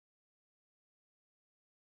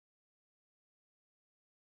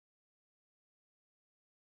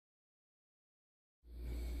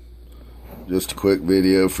Just a quick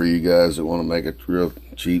video for you guys that want to make a real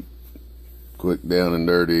cheap, quick down and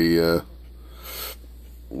dirty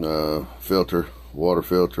filter, water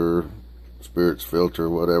filter, spirits filter,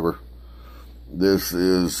 whatever. This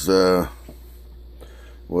is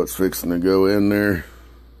what's fixing to go in there.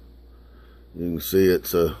 You can see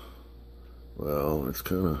it's well, it's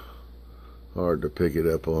kind of hard to pick it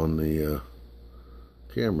up on the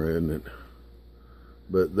camera, isn't it?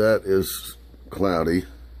 But that is cloudy.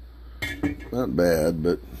 Not bad,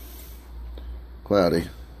 but cloudy.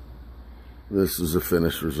 This is the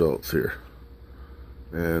finished results here.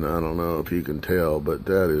 And I don't know if you can tell, but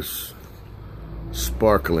that is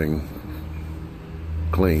sparkling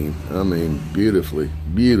clean. I mean, beautifully,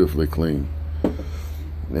 beautifully clean.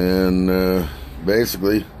 And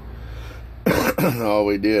basically, all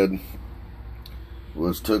we did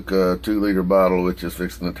was took a 2-liter bottle, which is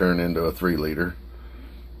fixing to turn into a 3-liter,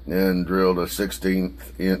 and drilled a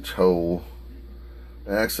 1/16 inch hole.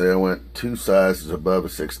 Actually, I went 2 sizes above a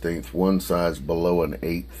 1/16, 1 size below an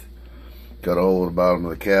 1/8. Cut a hole at the bottom of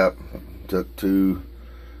the cap, took 2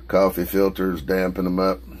 coffee filters, dampened them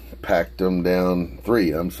up, packed them down,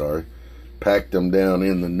 3, I'm sorry, packed them down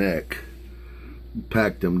in the neck.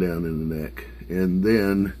 Packed them down in the neck. And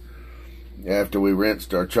then, after we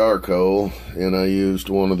rinsed our charcoal, and I used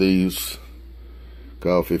one of these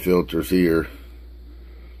coffee filters here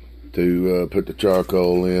to put the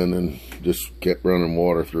charcoal in, and just kept running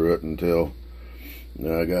water through it until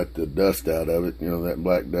I got the dust out of it, you know, that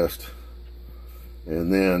black dust.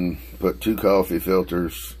 And then put 2 coffee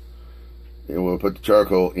filters, and we'll put the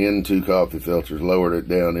charcoal in 2 coffee filters, lowered it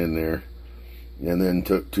down in there, and then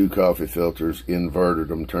took 2 coffee filters, inverted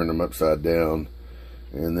them, turned them upside down,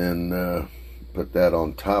 and then put that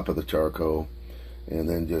on top of the charcoal, and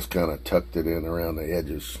then just kind of tucked it in around the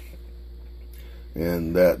edges.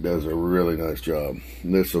 And that does a really nice job.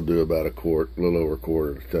 This will do about a quart, a little over a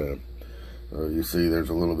quart at a time. You see there's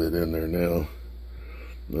a little bit in there now.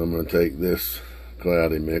 I'm going to take this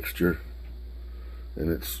cloudy mixture,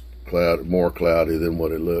 and it's more cloudy than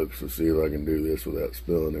what it looks. Let's see if I can do this without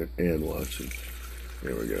spilling it and watching.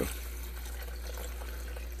 There we go.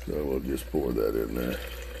 So we'll just pour that in there.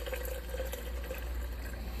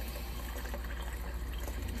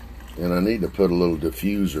 And I need to put a little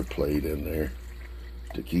diffuser plate in there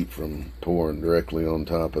to keep from pouring directly on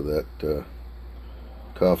top of that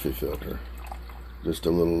coffee filter. Just a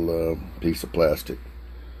little piece of plastic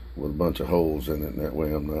with a bunch of holes in it, and that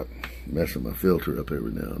way I'm not messing my filter up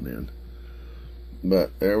every now and then.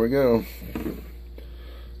 But there we go.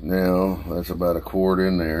 Now that's about a quart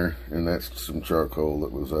in there, and that's some charcoal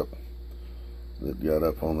that was up, that got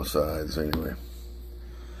up on the sides anyway.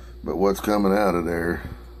 But what's coming out of there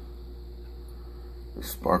is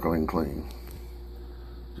sparkling clean,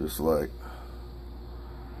 just like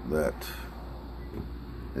that.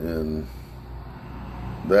 And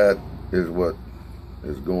that is what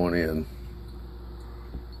is going in.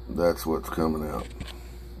 That's what's coming out.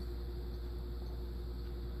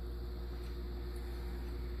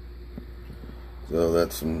 So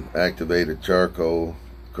that's some activated charcoal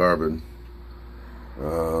carbon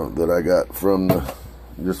that I got from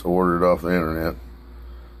just ordered off the internet,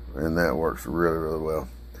 and that works really, really well.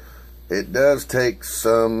 It does take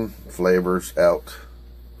some flavors out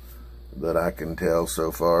that I can tell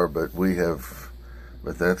so far, but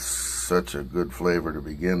that's such a good flavor to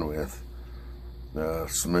begin with.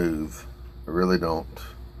 Smooth. I really don't.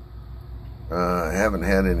 I haven't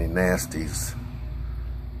had any nasties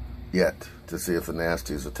yet to see if the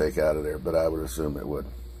nasties will take out of there, but I would assume it would.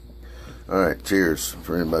 Alright, cheers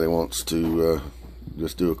for anybody who wants to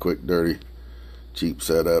just do a quick, dirty, cheap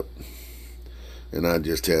setup. And I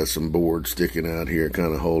just have some board sticking out here,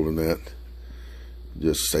 kind of holding that.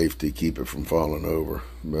 Just safety, keep it from falling over.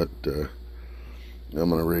 But I'm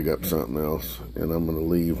going to rig up something else, and I'm going to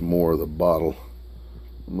leave more of the bottle.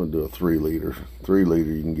 I'm going to do a 3-liter.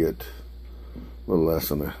 3-liter, you can get a little less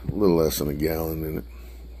than a gallon in it,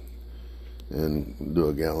 and do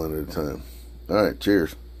a gallon at a time. All right,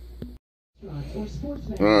 cheers. All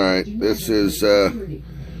right, this is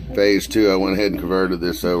phase 2. I went ahead and converted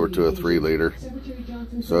this over to a 3-liter,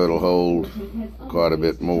 so it'll hold quite a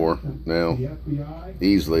bit more now.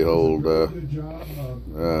 Easily hold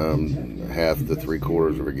half to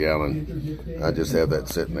 3/4 of a gallon. I just have that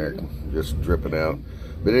sitting there, just dripping out.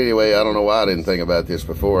 But anyway, I don't know why I didn't think about this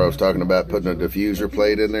before. I was talking about putting a diffuser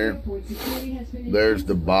plate in there. There's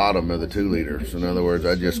the bottom of the 2-liter. So in other words,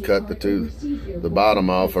 I just cut the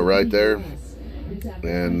bottom off of right there,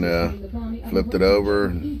 and flipped it over,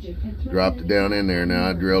 and dropped it down in there. Now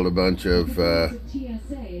I drilled a bunch of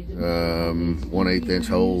 1/8 inch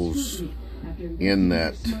holes in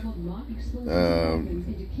that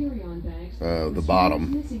the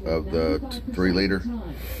bottom of the 3 liter.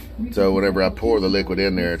 So whenever I pour the liquid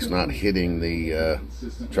in there, it's not hitting the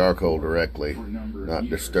charcoal directly, not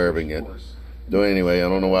disturbing it. So anyway, I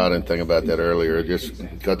don't know why I didn't think about that earlier. Just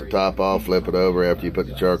cut the top off, flip it over after you put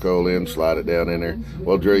the charcoal in, slide it down in there.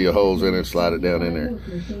 Well, drill your holes in it, slide it down in there.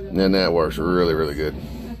 And then that works really, really good.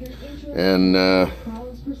 And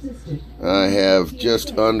I have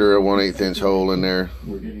just under a 1/8 inch hole in there,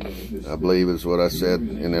 I believe is what I said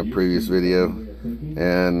in a previous video.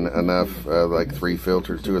 And enough, like 2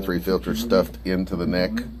 or 3 filters stuffed into the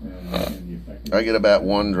neck. I get about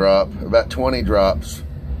 1 drop, about 20 drops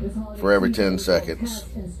for every 10 seconds.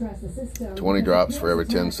 20 drops for every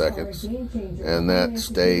 10 seconds. And that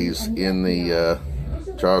stays in the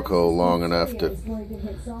charcoal long enough to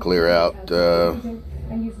clear out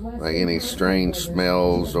like any strange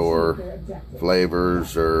smells or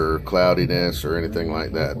flavors or cloudiness or anything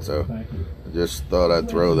like that. So I just thought I'd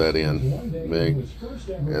throw that in.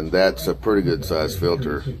 And that's a pretty good size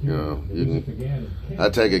filter. You know, I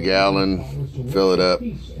take a gallon, fill it up.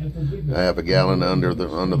 I have a gallon under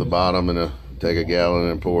the bottom, and take a gallon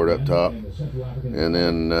and pour it up top. And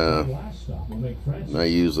then I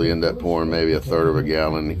usually end up pouring maybe 1/3 of a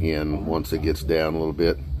gallon in once it gets down a little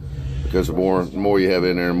bit. Because the more you have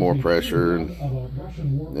in there, the more pressure,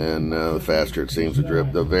 and the faster it seems to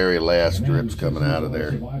drip. The very last drip's coming out of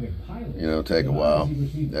there. You know, take a while.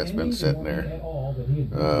 That's been sitting there,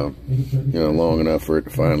 you know, long enough for it to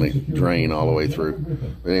finally drain all the way through.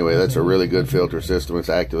 But anyway, that's a really good filter system. It's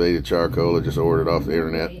activated charcoal. I just ordered off the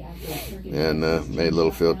internet and made a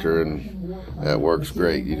little filter, and that works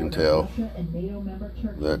great. You can tell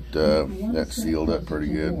that that's sealed up pretty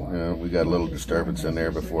good. We got a little disturbance in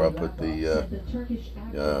there before I put the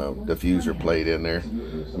diffuser plate in there.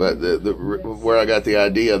 But where I got the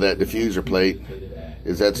idea of that diffuser plate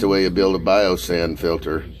is that's the way you build a biosand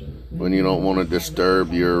filter when you don't want to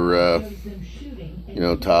disturb your you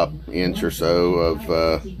know, top inch or so of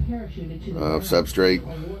substrate.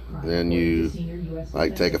 Then you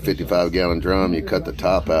like take a 55-gallon drum, you cut the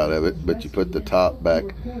top out of it, but you put the top back,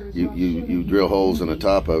 you drill holes in the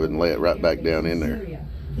top of it and lay it right back down in there.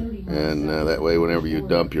 And that way, whenever you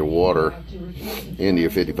dump your water into your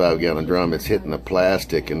 55-gallon drum, it's hitting the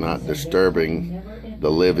plastic and not disturbing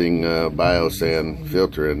the living biosand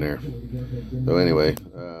filter in there. So anyway,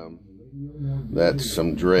 that's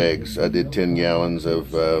some dregs. I did 10 gallons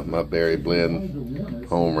of my berry blend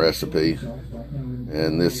home recipe.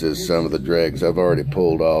 And this is some of the dregs I've already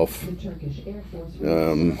pulled off.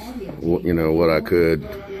 You know, what I could.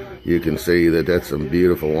 You can see that that's some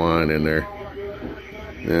beautiful wine in there.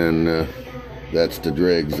 And that's the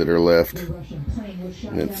dregs that are left.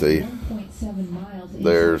 Let's see.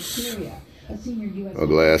 There's a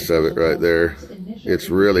glass of it right there. It's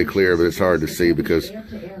really clear, but it's hard to see because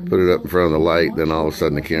put it up in front of the light, then all of a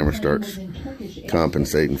sudden the camera starts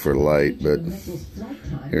compensating for the light. But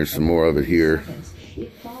here's some more of it here.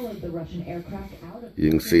 You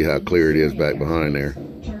can see how clear it is back behind there.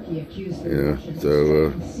 Yeah,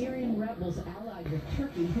 so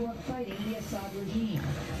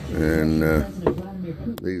and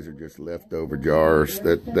these are just leftover jars.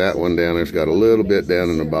 That one down there's got a little bit down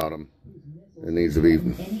in the bottom. It needs to be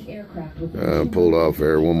pulled off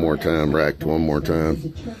there one more time, racked one more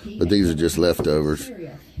time. But these are just leftovers.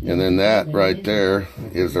 And then that right there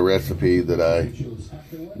is the recipe that I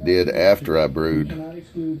did after I brewed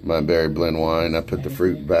my berry blend wine. I put the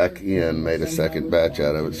fruit back in, made a second batch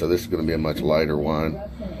out of it. So this is going to be a much lighter wine.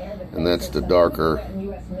 And that's the darker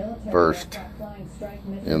first.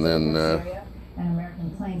 And then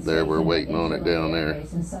there we're waiting on it down there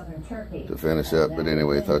to finish up. But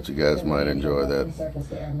anyway, thought you guys might enjoy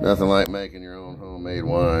that. Nothing like making your own homemade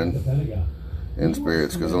wine and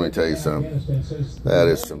spirits, because let me tell you something, that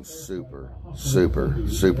is some super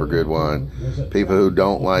good wine. People who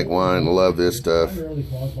don't like wine love this stuff,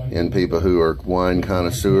 and people who are wine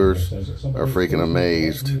connoisseurs are freaking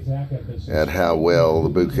amazed at how well the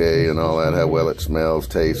bouquet and all that, how well it smells,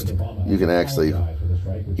 tastes. You can actually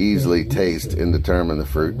easily taste and determine the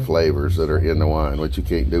fruit flavors that are in the wine, which you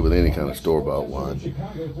can't do with any kind of store-bought wine.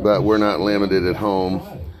 But we're not limited at home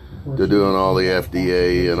to doing all the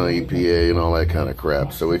FDA and EPA and all that kind of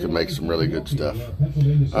crap, so we can make some really good stuff.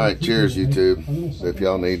 All right, cheers, YouTube. If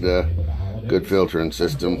y'all need a good filtering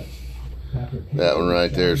system, that one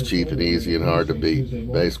right there is cheap and easy and hard to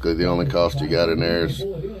beat. Basically, the only cost you got in there is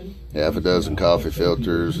half a dozen coffee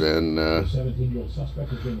filters, and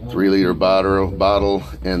 3-liter bottle,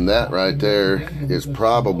 and that right there is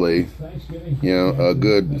probably, you know, a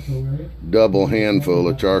good double handful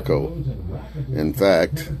of charcoal. In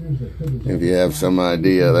fact, if you have some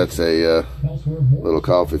idea, that's a little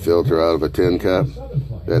coffee filter out of a tin cup.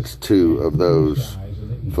 That's 2 of those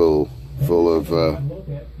full of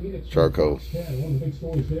charcoal.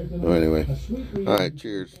 So anyway, all right,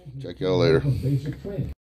 cheers. Check y'all later.